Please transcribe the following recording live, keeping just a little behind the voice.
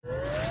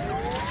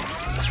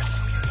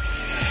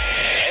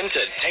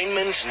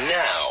Entertainment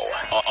now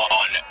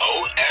on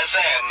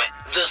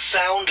OFM, the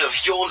sound of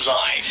your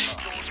life.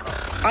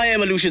 I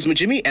am Lucius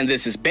Mujimi, and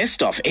this is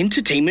Best of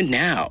Entertainment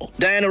Now.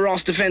 Diana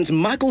Ross defends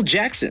Michael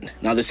Jackson.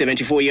 Now, the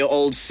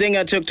 74-year-old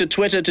singer took to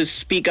Twitter to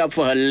speak up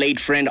for her late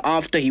friend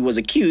after he was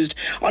accused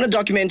on a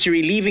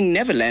documentary Leaving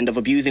Neverland of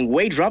abusing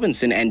Wade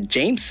Robinson and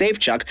James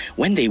Safechuck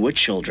when they were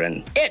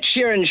children. Ed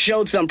Sheeran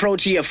showed some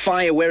Protea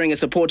fire wearing a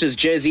supporter's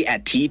jersey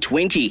at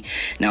T20.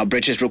 Now,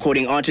 British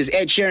recording artist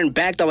Ed Sheeran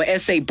backed our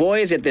SA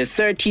boys at their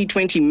third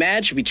T20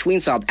 match between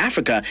South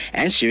Africa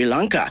and Sri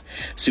Lanka.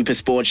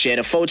 Supersport shared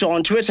a photo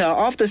on Twitter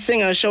of the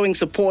singer showing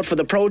support for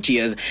the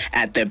Proteas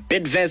at the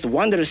Bidvest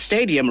Wanderers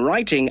Stadium,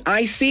 writing,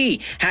 "I see,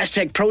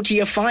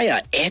 #Protea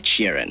Fire, Ed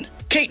Sheeran."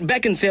 Kate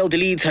Beckinsale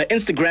deletes her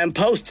Instagram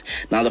post.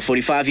 Now, the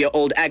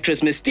 45-year-old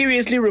actress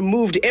mysteriously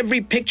removed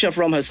every picture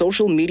from her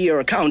social media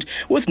account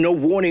with no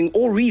warning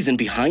or reason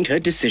behind her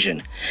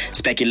decision.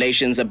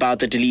 Speculations about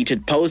the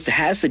deleted post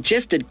has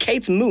suggested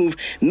Kate's move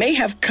may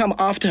have come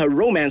after her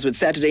romance with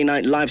Saturday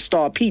Night Live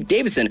star Pete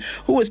Davidson,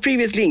 who was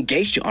previously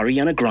engaged to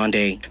Ariana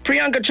Grande.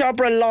 Priyanka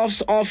Chopra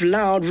laughs off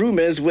loud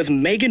rumors with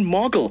Meghan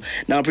Markle.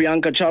 Now,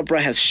 Priyanka Chopra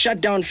has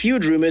shut down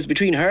feud rumors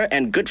between her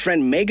and good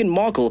friend Meghan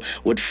Markle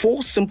with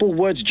 4 simple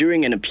words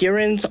during an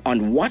appearance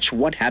on Watch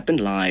What Happened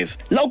Live.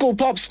 Local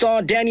pop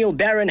star Danielle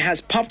Barron has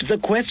popped the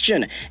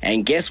question,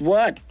 and guess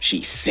what?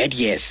 She said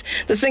yes.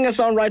 The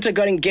singer-songwriter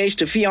got engaged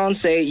to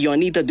fiancée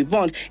Juanita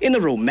Dupont in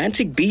a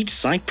romantic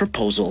beachside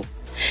proposal.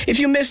 If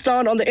you missed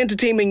out on the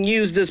entertainment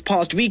news this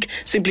past week,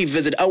 simply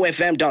visit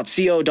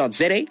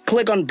ofm.co.za,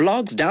 click on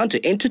blogs down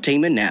to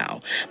Entertainment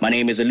Now. My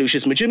name is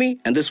Lucius Mujimi,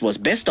 and this was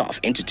Best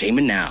of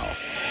Entertainment Now.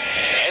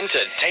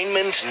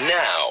 Entertainment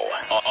now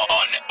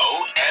on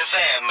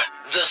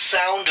OFM, the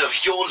sound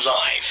of your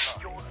life.